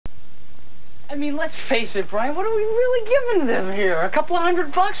I mean, let's face it, Brian, what are we really giving them here? A couple of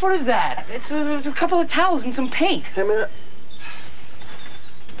 $100? What is that? It's a couple of towels and some paint. Hey, man.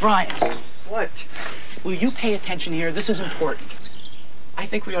 Brian. What? Will you pay attention here? This is important. I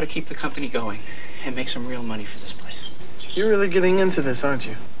think we ought to keep the company going and make some real money for this place. You're really getting into this, aren't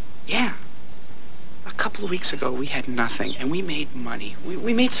you? Yeah. A couple of weeks ago, we had nothing, and we made money.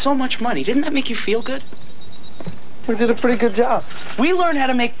 We made so much money. Didn't that make you feel good? We did a pretty good job. We learn how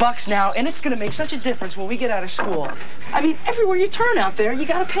to make bucks now, and it's going to make such a difference when we get out of school. I mean, everywhere you turn out there, you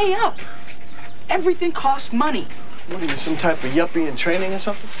got to pay up. Everything costs money. What are you, some type of yuppie in training or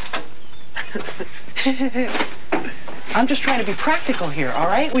something? I'm just trying to be practical here, all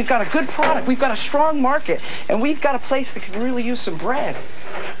right? We've got a good product, we've got a strong market, and we've got a place that can really use some bread.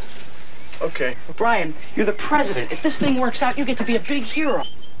 Okay. Brian, you're the president. If this thing works out, you get to be a big hero.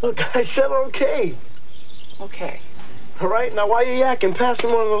 Look, I said okay. Okay. All right, now why are you yakking? Pass me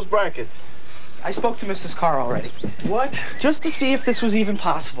one of those brackets. I spoke to Mrs. Carr already. What? Just to see if this was even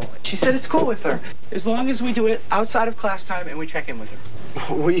possible. She said it's cool with her, as long as we do it outside of class time and we check in with her.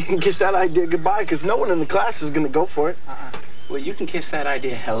 Well, you can kiss that idea goodbye, because no one in the class is going to go for it. Well, you can kiss that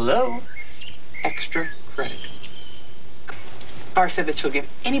idea hello. Extra credit. Carr said that she'll give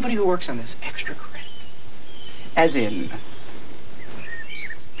anybody who works on this extra credit. As in,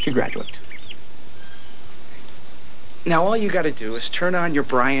 to graduate. Now, all you got to do is turn on your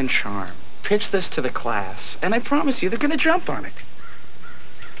Brian charm, pitch this to the class, and I promise you they're going to jump on it.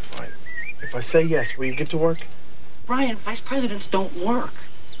 Right. If I say yes, will you get to work? Brian, vice presidents don't work.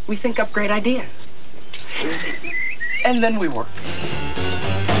 We think up great ideas. And then we work.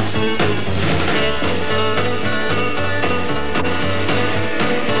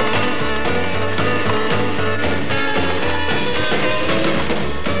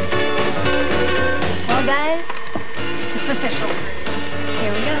 Well, guys, it's official.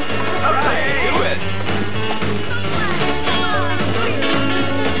 Here we go. All right, do it.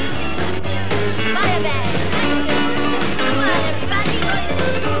 Buy a bag. Come on, everybody.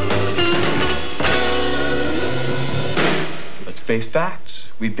 Let's face facts.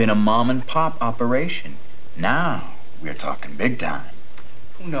 We've been a mom-and-pop operation. Now we're talking big time.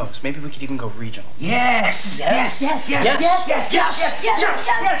 Who knows? Maybe we could even go regional. Yes! Yes! Yes, Yes! yes, Yes! yes, yes, yes, yes, yes, yes,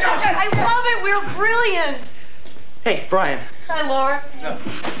 yes. I love it. We're brilliant. Hey, Brian. Hi, Laura.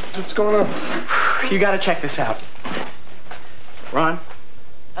 What's going on? You got to check this out. Ron?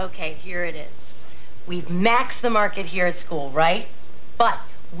 Okay, here it is. We've maxed the market here at school, right? But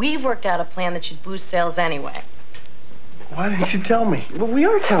we've worked out a plan that should boost sales anyway. Why didn't you tell me? Well, we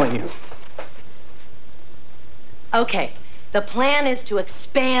are telling you. Okay, the plan is to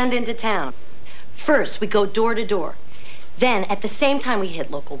expand into town. First, we go door to door. Then, at the same time, we hit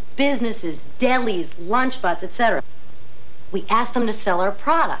local businesses, delis, lunch spots, etc. We ask them to sell our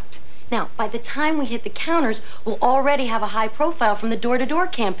product. Now, by the time we hit the counters, we'll already have a high profile from the door-to-door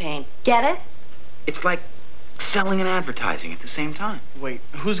campaign. Get it? It's like selling and advertising at the same time. Wait,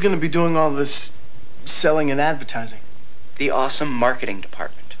 who's going to be doing all this selling and advertising? The awesome marketing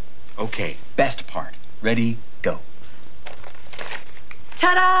department. Okay, best part. Ready, go.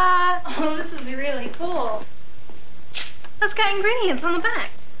 Ta-da! Oh, this is really cool. It's got ingredients on the back.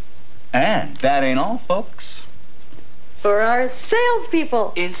 And that ain't all, folks. For our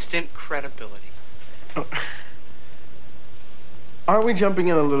salespeople. Instant credibility. Aren't we jumping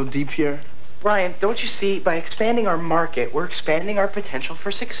in a little deep here? Brian, don't you see? By expanding our market, we're expanding our potential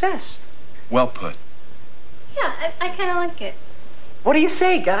for success. Well put. Yeah, I kind of like it. What do you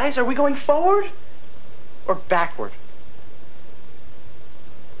say, guys? Are we going forward or backward?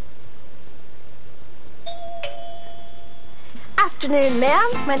 Afternoon,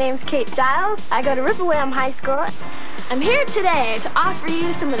 ma'am. My name's Kate Giles. I go to Ripplewham High School. I'm here today to offer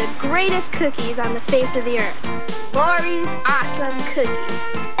you some of the greatest cookies on the face of the earth. Lori's Awesome Cookies.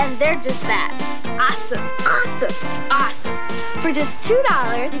 And they're just that. Awesome, awesome, awesome. For just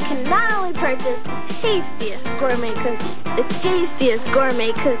 $2, you can not only purchase the tastiest gourmet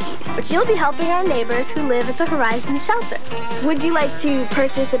cookies, but you'll be helping our neighbors who live at the Horizon Shelter. Would you like to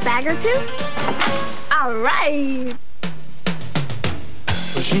purchase a bag or two? All right.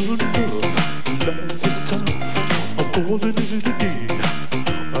 I should know life is tough. I'm calling it a day.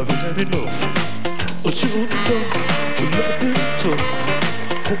 I've had enough. I should know life is tough.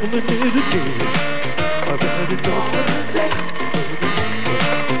 Calling it a day. I've had enough.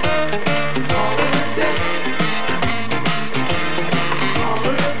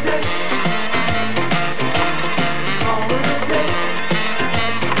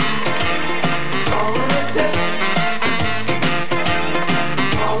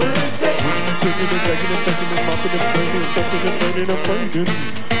 Taking it, mopping it, burning, dumping it, burning, I'm burning.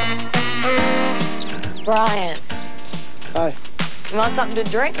 Brian. Hi. You want something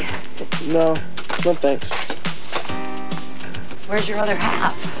to drink? No thanks. Where's your other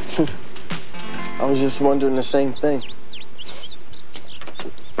half? I was just wondering the same thing.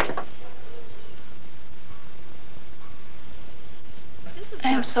 I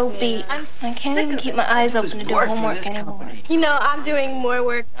am so beat. I can't even keep my eyes open to do homework anymore. You know, I'm doing more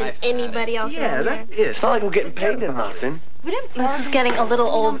work than anybody else around here. It's not like we're getting paid or nothing. This is getting a little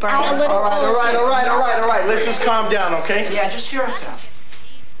old, Brian. All right. Let's just calm down, okay? Yeah, just hear us out.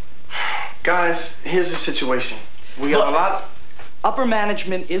 Guys, here's the situation. We got a lot. Upper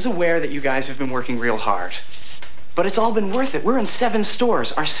management is aware that you guys have been working real hard. But it's all been worth it. We're in 7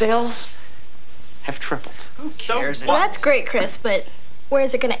 stores. Our sales have tripled. Who cares? Well, that's great, Chris, but where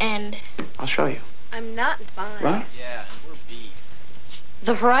is it going to end? I'll show you. I'm not fine. Right? Yeah, we're beat.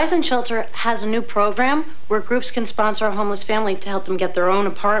 The Horizon Shelter has a new program where groups can sponsor a homeless family to help them get their own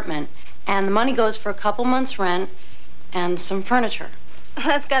apartment. And the money goes for a couple months' rent and some furniture.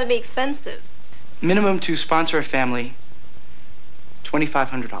 That's got to be expensive. Minimum to sponsor a family,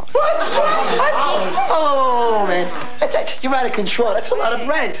 $2,500. What? Oh, man. You're out of control. That's a lot of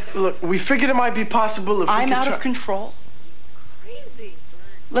rent. Look, we figured it might be possible if we I'm could out of control. Crazy.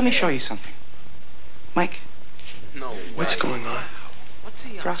 Let me show you something. Mike, No way. What's going on? What's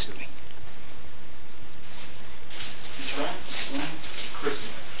he up trust to? me.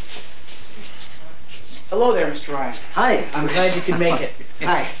 Hello there, Mr. Ryan. Hi, I'm glad you could make it.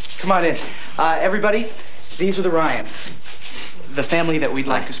 Hi, come on in. Everybody, these are the Ryans, the family that we'd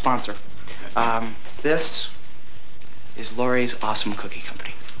like to sponsor. This is Lori's Awesome Cookie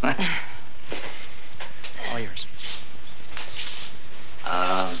Company. All yours.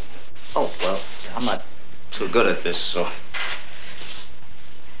 Oh, well, I'm not too good at this, so...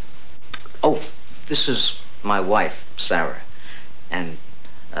 Oh, this is my wife, Sarah, and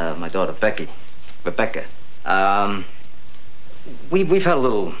my daughter, Rebecca. We've had a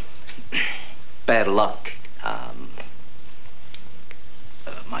little bad luck.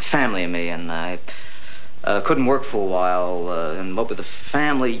 My family and me, and I couldn't work for a while, and what with the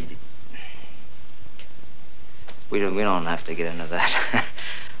family... We don't have to get into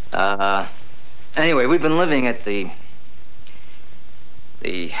that. Anyway, we've been living at the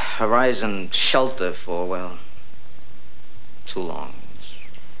Horizon Shelter for, well, too long.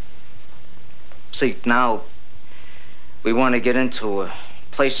 See, now we want to get into a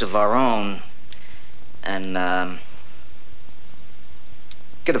place of our own and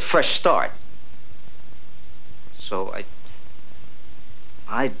get a fresh start. So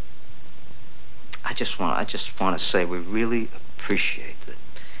I just want to say we really appreciate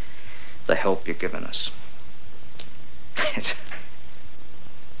the help you're giving us.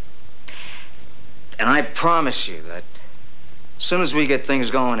 And I promise you that as soon as we get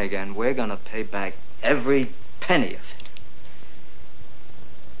things going again, we're gonna pay back every penny of it.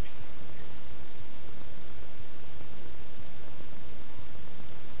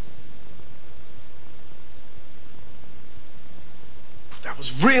 That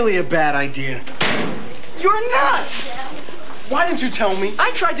was really a bad idea. You're nuts! Why didn't you tell me?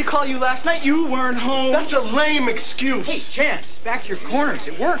 I tried to call you last night. You weren't home. That's a lame excuse. Hey, Chance, back to your corners.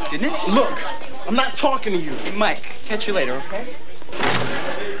 It worked, didn't it? Look, I'm not talking to you. Hey, Mike, catch you later, okay?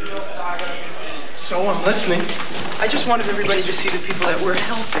 So I'm listening. I just wanted everybody to see the people that we're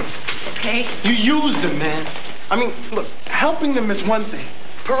helping, okay? You used them, man. I mean, look, helping them is one thing.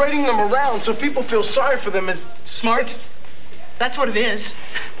 Parading them around so people feel sorry for them is... Smart. That's what it is.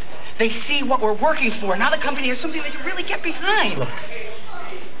 They see what we're working for. Now the company has something they can really get behind. Look,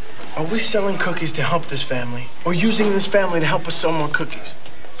 are we selling cookies to help this family or using this family to help us sell more cookies?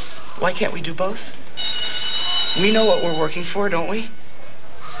 Why can't we do both? We know what we're working for, don't we?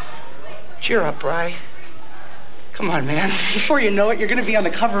 Cheer up, Bri. Come on, man. Before you know it, you're going to be on the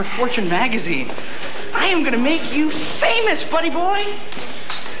cover of Fortune magazine. I am going to make you famous, buddy boy.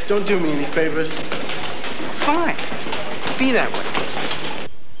 Don't do me any favors. Fine. Be that way.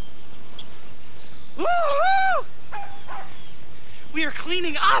 Woo-hoo! We are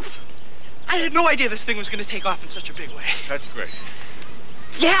cleaning up. I had no idea this thing was going to take off in such a big way. That's great.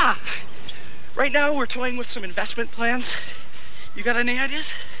 Yeah. Right now, we're toying with some investment plans. You got any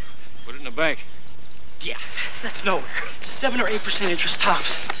ideas? Put it in the bank. Yeah, that's nowhere. 7 or 8% interest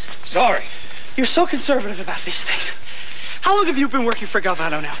tops. Sorry. You're so conservative about these things. How long have you been working for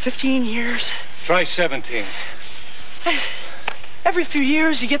Galvano now? 15 years? Try 17. Every few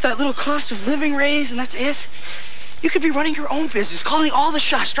years, you get that little cost of living raise, and that's it. You could be running your own business, calling all the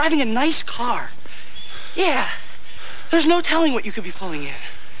shots, driving a nice car. Yeah. There's no telling what you could be pulling in.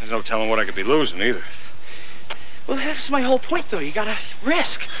 There's no telling what I could be losing either. Well, that's my whole point, though. You gotta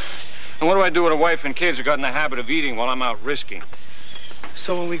risk. And what do I do with a wife and kids who got in the habit of eating while I'm out risking?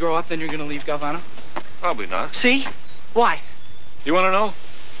 So when we grow up, then you're gonna leave Galvano? Probably not. See? Why? You want to know?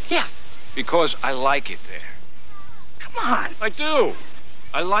 Yeah. Because I like it there. Come on. I do.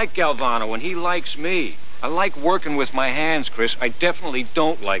 I like Galvano, and he likes me. I like working with my hands, Chris. I definitely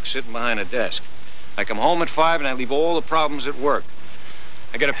don't like sitting behind a desk. I come home at 5 and I leave all the problems at work.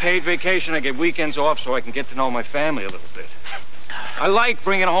 I get a paid vacation, I get weekends off so I can get to know my family a little bit. I like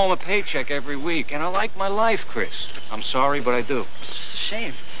bringing home a paycheck every week, and I like my life, Chris. I'm sorry, but I do. It's just a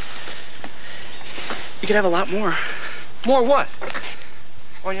shame. You could have a lot more. More what?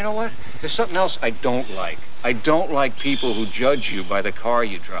 Well, you know what? There's something else I don't like. I don't like people who judge you by the car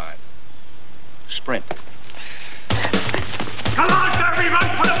you drive. Sprint. Come on, Derby,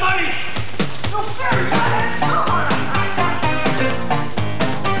 run for the money!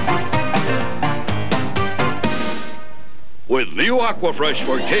 With new Aquafresh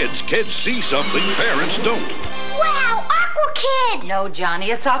for kids, kids see something parents don't. Wow, Aqua Kid! No,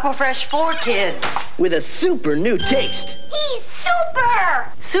 Johnny, it's Aquafresh for kids. With a super new taste. He's super!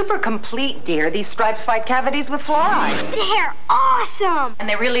 Super complete, dear. These stripes fight cavities with fluoride. They're awesome! And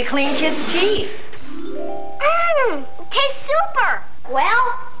they really clean kids' teeth. Tastes super!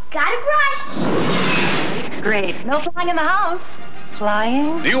 Well, gotta brush. Great. No flying in the house.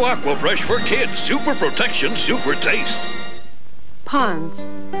 Flying? New Aquafresh for kids. Super protection, super taste. Pond's.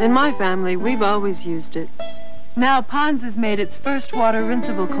 In my family, we've always used it. Now Pond's has made its first water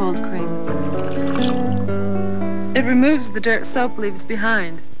rinsable cold cream. It removes the dirt soap leaves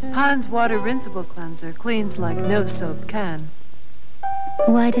behind. Pond's water rinsable cleanser cleans like no soap can.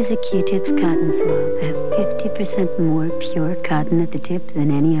 Why does a Q-Tip's cotton swab have 50% more pure cotton at the tip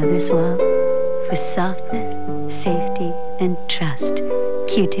than any other swab? For softness, safety, and trust.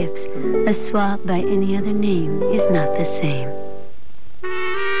 Q-Tips, a swab by any other name is not the same.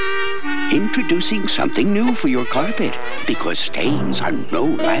 Introducing something new for your carpet, because stains are no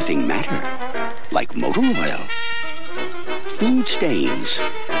laughing matter. Like motor oil, food stains,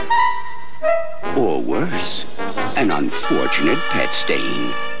 or worse, an unfortunate pet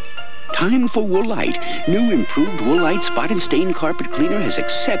stain. Time for Woolite. New improved Woolite Spot and Stain Carpet Cleaner has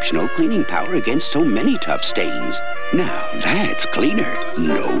exceptional cleaning power against so many tough stains. Now that's cleaner.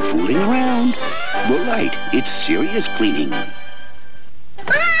 No fooling around. Woolite, it's serious cleaning. Mom!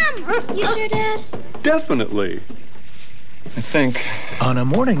 You sure, Dad? Definitely. I think. On a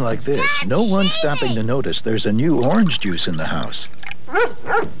morning like this, no one's stopping to notice there's a new orange juice in the house.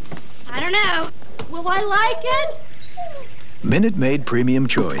 I don't know. Will I like it? Minute Maid Premium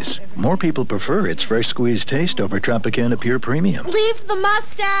Choice. More people prefer its fresh squeezed taste over Tropicana Pure Premium. Leave the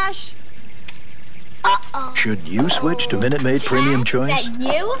mustache. Uh-oh. Should you switch to Minute Maid Premium Choice? Is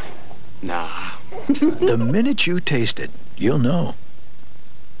that you? Nah. The minute you taste it, you'll know.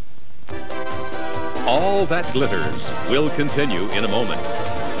 All That Glitters will continue in a moment.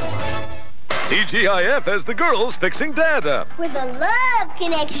 TGIF has the girls fixing Dad up. With a love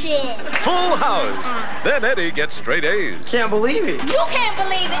connection. Full house. Then Eddie gets straight A's. Can't believe it. You can't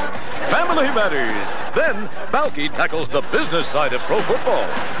believe it. Family Matters. Then Balky tackles the business side of pro football.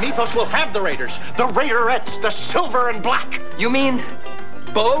 Mepos will have the Raiders. The Raiderettes, the silver and black. You mean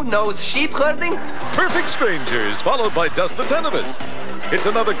Bo knows sheep herding? Perfect Strangers, followed by Just the 10 of Us. It's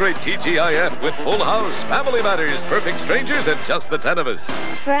another great TGIF with Full House, Family Matters, Perfect Strangers, and Just the 10 of Us.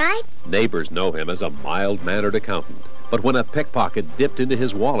 Right? Neighbors know him as a mild-mannered accountant. But when a pickpocket dipped into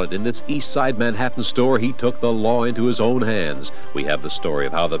his wallet in its East Side Manhattan store, he took the law into his own hands. We have the story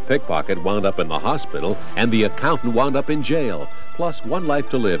of how the pickpocket wound up in the hospital and the accountant wound up in jail. Plus, One Life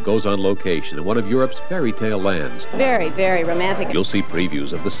to Live goes on location in one of Europe's fairy tale lands. Very, very romantic. You'll see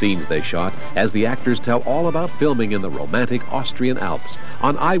previews of the scenes they shot as the actors tell all about filming in the romantic Austrian Alps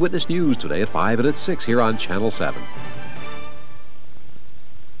on Eyewitness News today at 5 and at 6 here on Channel 7.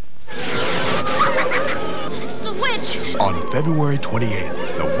 It's the witch. On February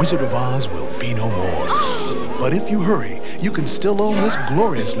 28th, The Wizard of Oz will be no more. But if you hurry, you can still own this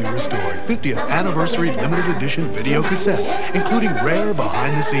gloriously restored 50th anniversary limited edition video cassette, including rare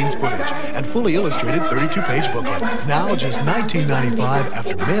behind-the-scenes footage and fully illustrated 32-page booklet. Now just $19.95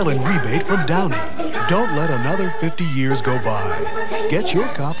 after mail-in rebate from Downey. Don't let another 50 years go by. Get your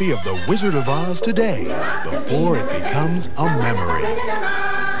copy of The Wizard of Oz today, before it becomes a memory.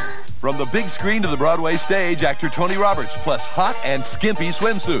 From the big screen to the Broadway stage, actor Tony Roberts, plus hot and skimpy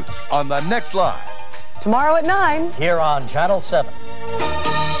swimsuits on The Next Live. Tomorrow at 9. Here on Channel 7.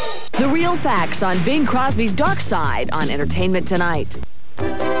 The real facts on Bing Crosby's dark side on Entertainment Tonight.